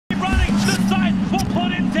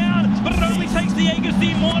the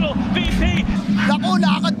immortal VP. Naku,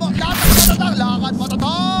 lakad mo, lakad mo,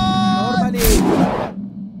 Normally.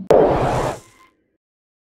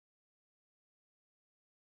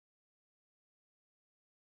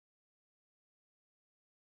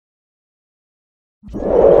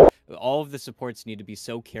 All of the supports need to be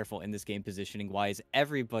so careful in this game positioning-wise.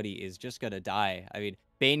 Everybody is just gonna die. I mean,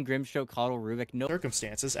 Bane, Grimstroke, Coddle, Rubik, no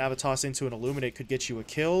circumstances. Avatos into an Illuminate could get you a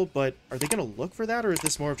kill, but are they going to look for that, or is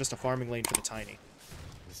this more of just a farming lane for the Tiny?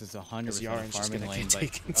 This is 100% Yaren's just farming gonna lane, get but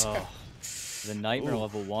taken down. the Nightmare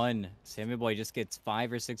level 1. Sammy Boy just gets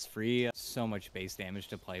 5 or 6 free. So much base damage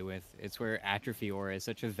to play with. It's where Atrophy Aura is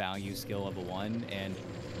such a value skill level 1, and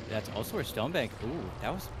that's also where Stonebank. Ooh,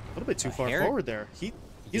 that was A little bit too far forward there. He's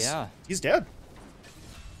dead.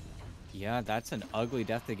 Yeah, that's an ugly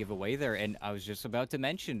death to give away there, and I was just about to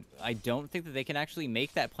mention, I don't think that they can actually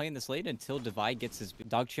make that play in this lane until Divide gets his...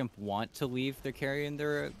 DogChamp want to leave their carry in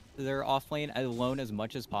their off lane alone as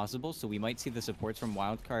much as possible, so we might see the supports from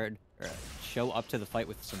Wildcard show up to the fight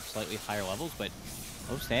with some slightly higher levels, but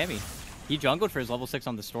oh, Sammy. He jungled for his level 6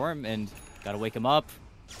 on the Storm, and gotta wake him up.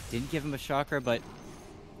 Didn't give him a chakra, but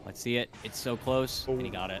let's see it. It's so close, and he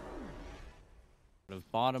got it. Of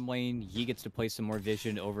bottom lane, he gets to play some more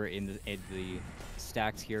vision over in the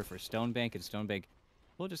stacks here for Stonebank, and Stonebank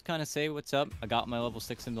will just kind of say, what's up, I got my level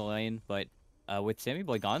 6 in the lane, but with Sammy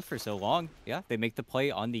Boy gone for so long, yeah, they make the play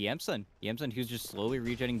on the Yamsun. Yamsun, who's just slowly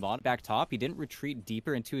regenerating bottom back top. He didn't retreat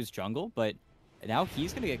deeper into his jungle, but now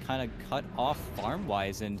he's going to get kind of cut off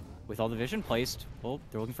farm-wise, and with all the vision placed, well,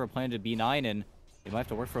 they're looking for a plan to B9, and they might have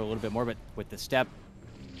to work for a little bit more, but with the step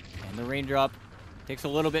and the raindrop, takes a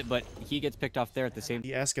little bit, but he gets picked off there at the same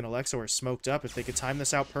time. BTS and Alexo are smoked up. If they could time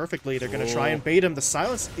this out perfectly, they're going to try and bait him. The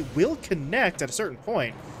silence, it will connect at a certain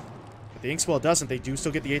point. But the Inkswell doesn't. They do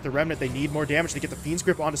still get the Aether Remnant. They need more damage to get the Fiend's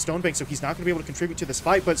Grip onto Stonebank, so he's not going to be able to contribute to this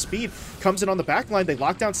fight. But Speed comes in on the back line. They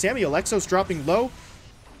lock down Sammy. Alexo's dropping low.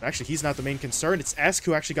 But actually, he's not the main concern. It's Esk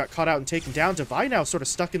who actually got caught out and taken down. Divine now sort of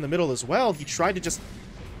stuck in the middle as well. He tried to just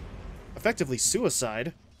effectively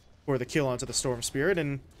suicide for the kill onto the Storm Spirit,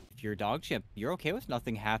 and if you're DogChamp, you're okay with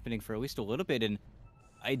nothing happening for at least a little bit, and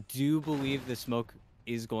I do believe the smoke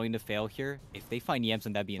is going to fail here. If they find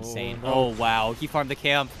Yamsun, that'd be insane. Oh, wow. He farmed the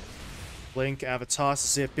camp. Blink, Avatos,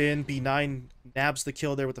 zip in. B9 nabs the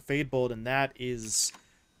kill there with the Fade Bolt, and that is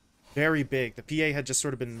very big. The PA had just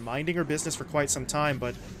sort of been minding her business for quite some time,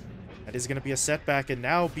 but that is going to be a setback, and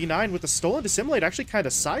now B9 with the Stolen Dissimulate actually kind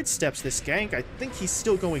of sidesteps this gank. I think he's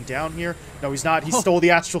still going down here. No, he's not. He stole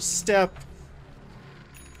the Astral Step.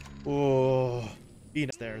 Oh,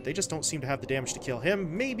 B9 there. They just don't seem to have the damage to kill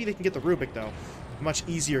him. Maybe they can get the Rubik, though. Much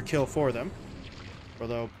easier kill for them.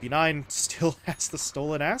 Although B9 still has the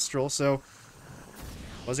Stolen Astral, so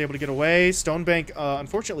was able to get away. Stonebank,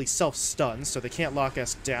 unfortunately, self-stuns, so they can't lock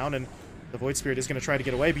Esk down, and the Void Spirit is going to try to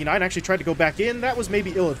get away. B9 actually tried to go back in. That was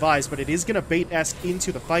maybe ill-advised, but it is going to bait Esk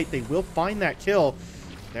into the fight. They will find that kill.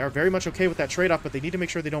 They are very much okay with that trade-off, but they need to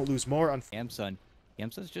make sure they don't lose more. Yamsun.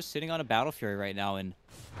 Yamsun's just sitting on a Battle Fury right now, and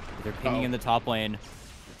they're pinging in the top lane.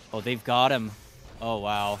 Oh, they've got him. Oh,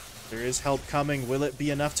 wow. There is help coming. Will it be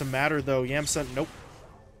enough to matter, though? Yamsun, nope.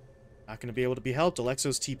 Not going to be able to be helped.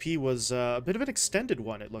 Alexo's TP was a bit of an extended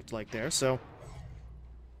one, it looked like there, so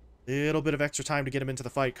a little bit of extra time to get him into the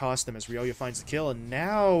fight cost them as Ryoya finds the kill, and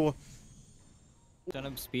now Done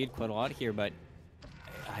up speed quite a lot here, but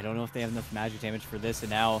I don't know if they have enough magic damage for this, and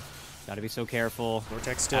now gotta be so careful.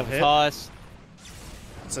 Vortex still hit. Toss.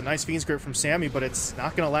 It's a nice Fiend's Grip from Sammy, but it's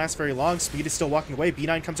not going to last very long. Speed is still walking away.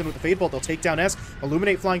 B9 comes in with the Fade Bolt. They'll take down Esk.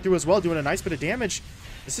 Illuminate flying through as well, doing a nice bit of damage.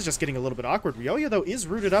 This is just getting a little bit awkward. Ryoya, though, is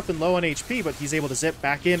rooted up and low on HP, but he's able to zip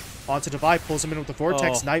back in onto Divide, pulls him in with the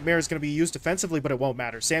Vortex. Nightmare is going to be used defensively, but it won't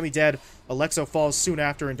matter. Sammy dead. Alexo falls soon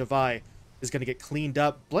after, and Divide is going to get cleaned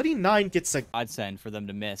up. Bloody 9 gets a godsend for them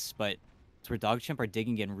to miss, but it's where DogChamp are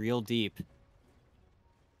digging in real deep.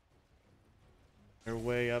 Their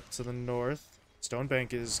way up to the north.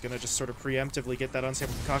 Stonebank is going to just sort of preemptively get that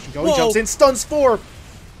unstable precaution going. Jumps in, stuns 4!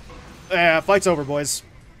 Fight's over, boys.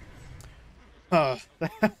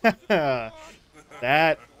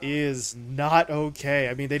 That is not okay.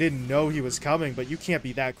 I mean, they didn't know he was coming, but you can't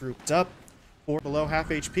be that grouped up. 4 below half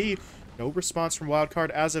HP. No response from Wildcard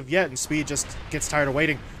as of yet, and Speed just gets tired of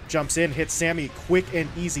waiting. Jumps in, hits Sammy, quick and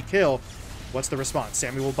easy kill. What's the response?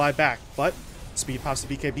 Sammy will buy back, but Speed pops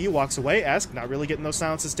the BKB, walks away. Esk not really getting those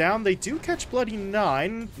silences down. They do catch Bloody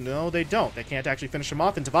 9. No, they don't. They can't actually finish him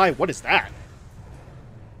off. And Divide, what is that?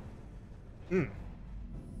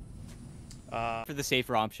 For the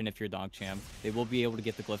safer option if you're DogChamp, they will be able to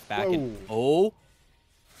get the glyph back. And,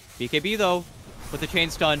 BKB though, with the chain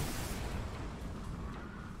stun.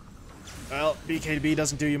 Well, BKB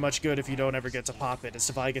doesn't do you much good if you don't ever get to pop it, as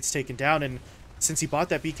Divide gets taken down, and since he bought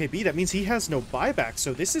that BKB, that means he has no buyback,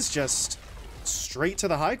 so this is just straight to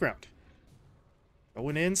the high ground.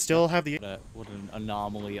 Going in, still have the... What an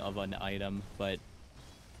anomaly of an item, but...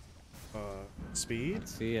 speed?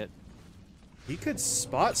 Let's see it. He could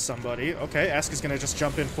spot somebody. Okay, Esk is going to just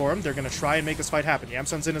jump in for him. They're going to try and make this fight happen.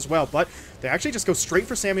 Yamsun's in as well, but they actually just go straight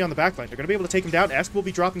for Sammy on the backline. They're going to be able to take him down. Esk will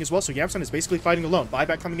be dropping as well, so Yamsun is basically fighting alone.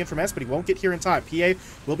 Buyback coming in from Esk, but he won't get here in time. PA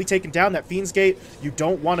will be taken down. That Fiend's Gate, you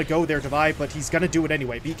don't want to go there, Divide, but he's going to do it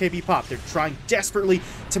anyway. BKB pop. They're trying desperately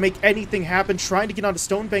to make anything happen, trying to get onto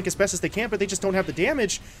Stonebank as best as they can, but they just don't have the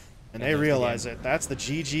damage, and they realize it. That's the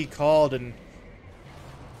GG called, and...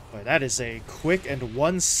 boy, that is a quick and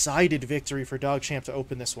one-sided victory for DogChamp to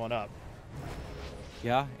open this one up.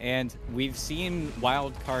 Yeah, and we've seen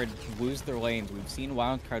Wildcard lose their lanes. We've seen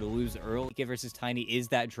Wildcard lose early. BK versus Tiny is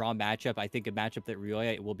that draw matchup. I think a matchup that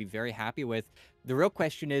Rioya will be very happy with. The real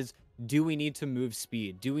question is, do we need to move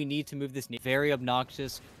speed? Do we need to move this? Very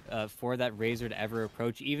obnoxious for that Razor to ever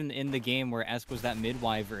approach. Even in the game where Esk was that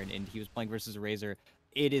mid-wyvern and he was playing versus a Razor,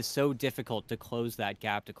 it is so difficult to close that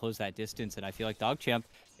gap, to close that distance. And I feel like DogChamp,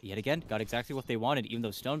 yet again, got exactly what they wanted, even though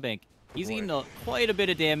Stonebank, he's eaten quite a bit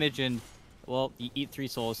of damage, and, well, you eat 3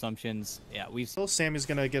 soul assumptions. Yeah, we've... Well, Sammy's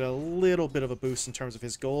going to get a little bit of a boost in terms of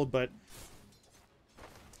his gold, but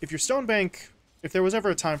if you're Stonebank, if there was ever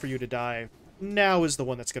a time for you to die, now is the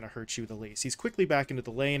one that's going to hurt you the least. He's quickly back into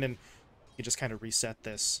the lane, and he just kind of reset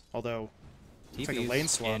this. Although, it's like a lane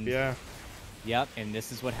swap, yeah. Yep, and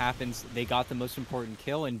this is what happens. They got the most important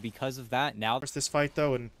kill, and because of that, now... There's this fight,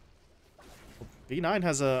 though, and B9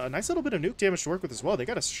 has a nice little bit of nuke damage to work with as well. They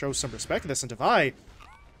got to show some respect to this, and Divide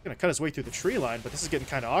going to cut his way through the tree line, but this is getting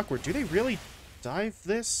kind of awkward. Do they really dive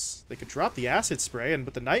this? They could drop the acid spray, and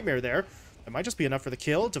with the Nightmare there, it might just be enough for the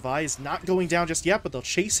kill. Divide is not going down just yet, but they'll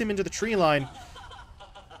chase him into the tree line.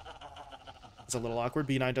 It's a little awkward.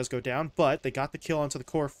 B9 does go down, but they got the kill onto the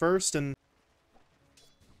core first, and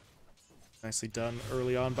nicely done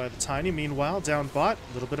early on by the Tiny. Meanwhile, down bot,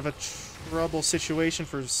 a little bit of a trouble situation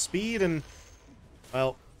for Speed, and,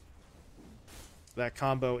 well, that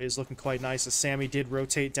combo is looking quite nice as Sammy did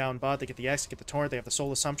rotate down bot. They get the X, they get the Torrent, they have the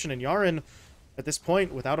Soul Assumption, and Yaren, at this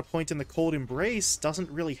point, without a point in the Cold Embrace, doesn't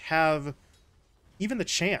really have even the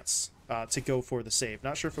chance to go for the save.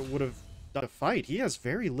 Not sure if it would have done a fight. He has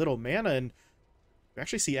very little mana, and we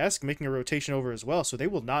actually see Esk making a rotation over as well, so they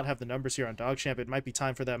will not have the numbers here on DogChamp. It might be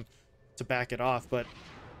time for them to back it off, but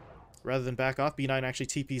rather than back off, B9 actually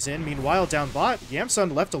TPs in. Meanwhile, down bot,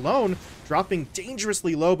 Yamsun left alone, dropping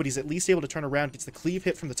dangerously low, but he's at least able to turn around, gets the cleave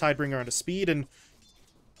hit from the Tidebringer onto Speed, and,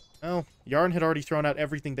 well, Yarn had already thrown out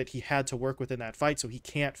everything that he had to work with in that fight, so he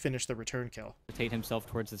can't finish the return kill. Rotate himself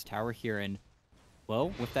towards this tower here, and,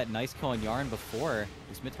 well, with that nice kill on Yarn before,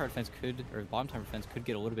 this mid-tower defense could, or bottom tower defense could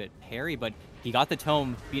get a little bit hairy, but he got the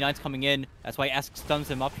tome. B9's coming in, that's why Esk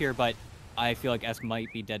stuns him up here, but I feel like Esk might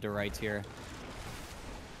be dead to rights here.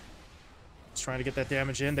 He's trying to get that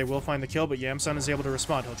damage in. They will find the kill, but Yamsun is able to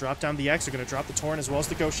respond. He'll drop down the X. They're going to drop the Torrent as well as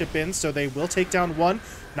the Ghost Ship in, so they will take down one.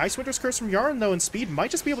 Nice Winter's Curse from Yarn, though, and Speed might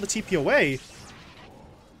just be able to TP away.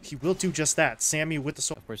 He will do just that. Sammy with the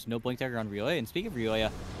soul. Of course, no Blink Dagger on Rioya, and speaking of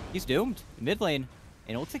Rioya, he's doomed. Mid lane,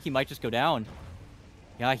 and it looks like he might just go down.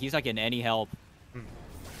 Yeah, he's not getting any help.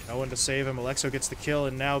 No one to save him. Alexo gets the kill,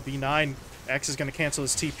 and now B9. X is going to cancel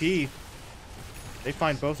his TP. They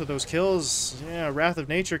find both of those kills. Yeah, Wrath of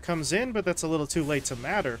Nature comes in, but that's a little too late to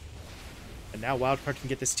matter. And now Wildcard can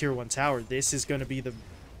get this tier 1 tower. This is going to be the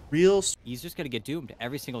real... He's just going to get doomed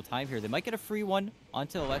every single time here. They might get a free one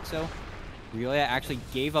onto Alexo. Rioya actually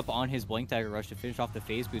gave up on his Blink Dagger rush to finish off the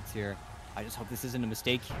phase boots here. I just hope this isn't a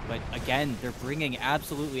mistake. But again, they're bringing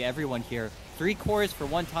absolutely everyone here. 3 cores for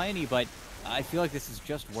 1 Tiny, but I feel like this is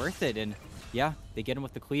just worth it. And yeah, they get him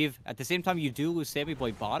with the cleave. At the same time, you do lose Sammy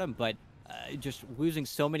Boy bottom, but just losing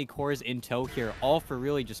so many cores in tow here, all for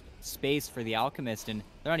really just space for the Alchemist, and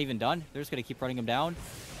they're not even done. They're just going to keep running him down.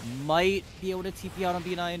 Might be able to TP out on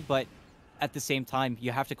B9, but at the same time,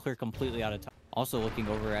 you have to clear completely out of time. Also looking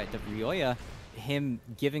over at the Rioya, him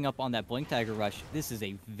giving up on that Blink Dagger rush, this is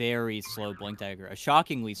a very slow Blink Dagger, a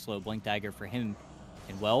shockingly slow Blink Dagger for him.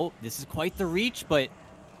 And well, this is quite the reach, but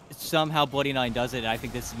somehow Bloody Nine does it, and I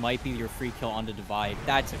think this might be your free kill on the Divide.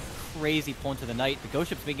 That's a crazy pull into the night. The Ghost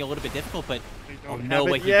Ship's making it a little bit difficult, but oh, no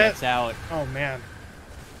way he gets out. Oh, man.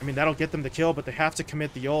 I mean, that'll get them the kill, but they have to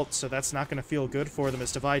commit the ult, so that's not going to feel good for them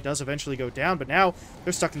as Divide does eventually go down. But now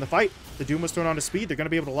they're stuck in the fight. The Doom was thrown onto Speed. They're going to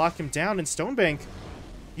be able to lock him down, and Stonebank,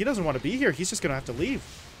 he doesn't want to be here. He's just going to have to leave.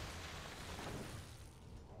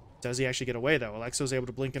 Does he actually get away, though? Alexo's able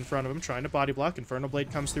to blink in front of him, trying to body block. Inferno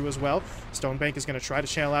Blade comes through as well. Stonebank is going to try to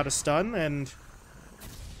channel out a stun, and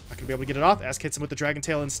not going to be able to get it off. Esk hits him with the Dragon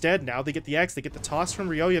Tail instead. Now they get the X. They get the toss from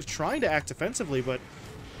Ryoya, trying to act defensively, but...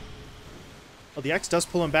 well, the X does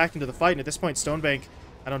pull him back into the fight, and at this point, Stonebank,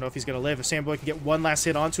 I don't know if he's going to live. If Samboy can get one last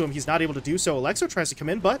hit onto him, he's not able to do so. Alexo tries to come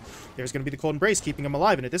in, but there's going to be the Cold Embrace, keeping him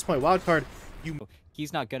alive, and at this point, Wildcard,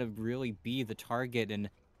 he's not going to really be the target,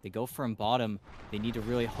 and they go from bottom. They need to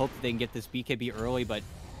really hope that they can get this BKB early, but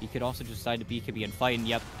he could also just decide to BKB and fight, and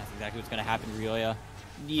yep, that's exactly what's going to happen. Ryoya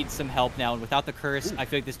needs some help now, and without the curse, I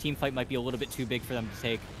feel like this team fight might be a little bit too big for them to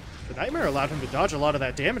take. The Nightmare allowed him to dodge a lot of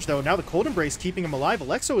that damage, though. Now the Cold Embrace keeping him alive.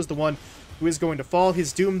 Alexo is the one who is going to fall.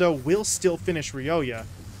 His doom, though, will still finish Ryoya.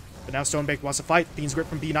 But now Stonebank wants to fight. Fiend's Grip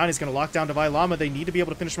from B9 is going to lock down Divine Llama. They need to be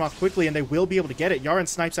able to finish him off quickly, and they will be able to get it. Yaren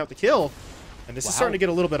snipes out the kill. And this is starting to get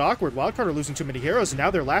a little bit awkward. Wildcard are losing too many heroes, and now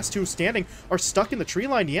their last two standing are stuck in the tree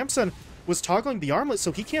line. Yamsun was toggling the armlet,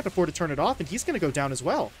 so he can't afford to turn it off, and he's going to go down as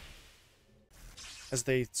well. As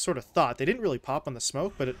they sort of thought. They didn't really pop on the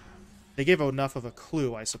smoke, but they gave enough of a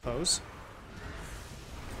clue, I suppose.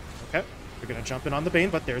 Okay, they're going to jump in on the Bane,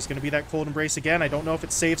 but there's going to be that Cold Embrace again. I don't know if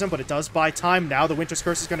it saves him, but it does buy time. Now the Winter's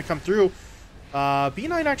Curse is going to come through.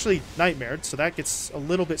 B9 actually Nightmared, so that gets a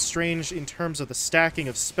little bit strange in terms of the stacking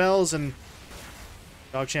of spells, and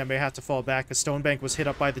DogChamp may have to fall back. The Stonebank was hit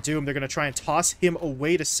up by the Doom. They're going to try and toss him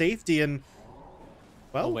away to safety, and...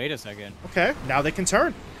 well... oh, wait a second. Okay, now they can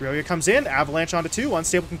turn. Ryoya comes in, Avalanche onto 2.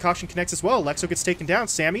 Unstable Concoction connects as well. Alexo gets taken down.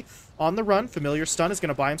 Sammy on the run. Familiar Stun is going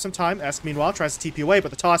to buy him some time. Esk, meanwhile, tries to TP away,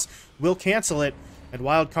 but the toss will cancel it. And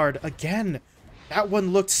Wildcard, again, that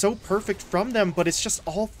one looked so perfect from them, but it's just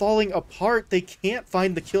all falling apart. They can't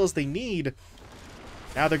find the kills they need.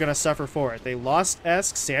 Now they're going to suffer for it. They lost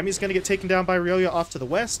Esk. Sammy's going to get taken down by Ryoya off to the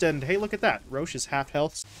west, and hey, look at that. Roche is half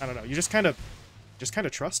health. I don't know. You just kind of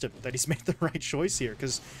trust him that he's made the right choice here,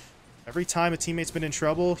 because every time a teammate's been in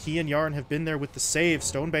trouble, he and Yaren have been there with the save.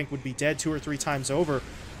 Stonebank would be dead 2 or 3 times over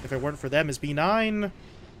if it weren't for them. As B9,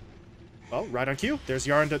 well, right on cue. There's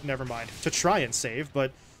Yaren to, never mind, to try and save,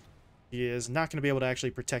 but he is not going to be able to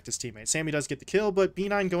actually protect his teammate. Sammy does get the kill, but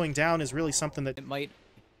B9 going down is really something that... it might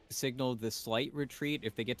signal the slight retreat.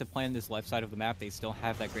 If they get to play on this left side of the map, they still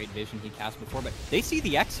have that great vision he cast before, but they see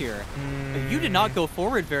the X here. You did not go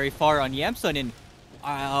forward very far on Yamsun, and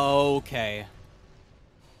okay.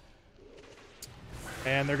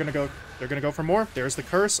 And they're gonna go for more. There's the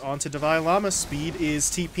curse onto Divine Llama. Speed is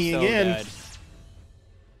TPing So in. dead.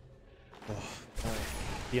 Oh, boy.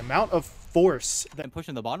 The amount of force that... and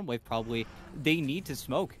pushing the bottom wave, probably they need to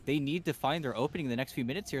smoke. They need to find their opening in the next few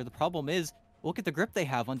minutes here. The problem is, look at the grip they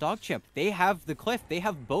have on DogChamp. They have the cliff. They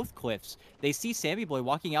have both cliffs. They see Sammy Boy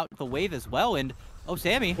walking out the wave as well, and oh,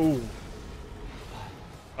 Sammy. Ooh.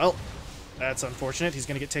 Well, that's unfortunate. He's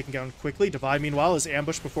going to get taken down quickly. Divide, meanwhile, is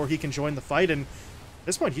ambushed before he can join the fight, and at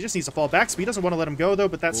this point, he just needs to fall back. Speed doesn't want to let him go, though,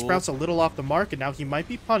 but that Sprout's a little off the mark, and now he might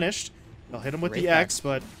be punished. They'll hit him with the X,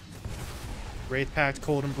 but Wraith Pact,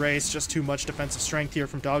 Cold Embrace, just too much defensive strength here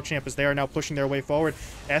from DogChamp as they are now pushing their way forward.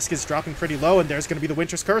 Esk is dropping pretty low, and there's going to be the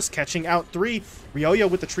Winter's Curse, catching out 3. Ryoya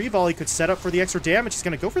with the Tree Volley could set up for the extra damage. He's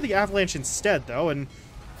going to go for the Avalanche instead, though, and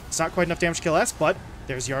it's not quite enough damage to kill Esk, but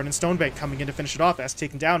there's Yaren and Stonebank coming in to finish it off. Esk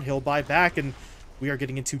taken down, he'll buy back, and we are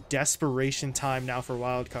getting into desperation time now for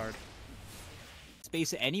Wildcard.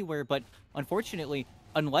 Space anywhere, but unfortunately,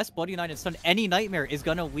 unless Bloody Knight and Stun, any Nightmare is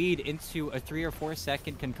going to lead into a 3 or 4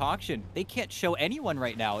 second concoction. They can't show anyone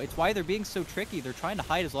right now. It's why they're being so tricky. They're trying to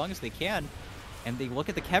hide as long as they can. And they look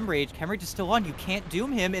at the Chem Rage. Chem Rage is still on. You can't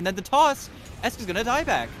doom him. And then the toss. Esk is going to die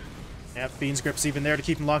back. Yeah, Fiend's Grip's even there to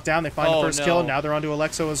keep him locked down. They find the first kill, and now they're onto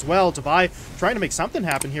Alexo as well. Devi trying to make something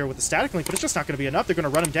happen here with the static link, but it's just not going to be enough. They're going to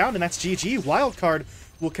run him down, and that's GG. Wildcard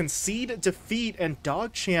will concede defeat, and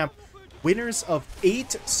DogChamp, winners of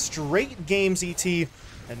 8 straight games, ET, and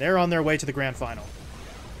they're on their way to the grand final.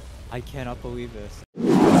 I cannot believe this.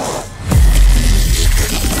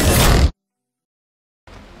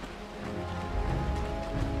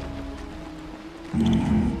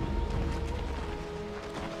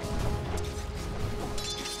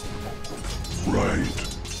 Right.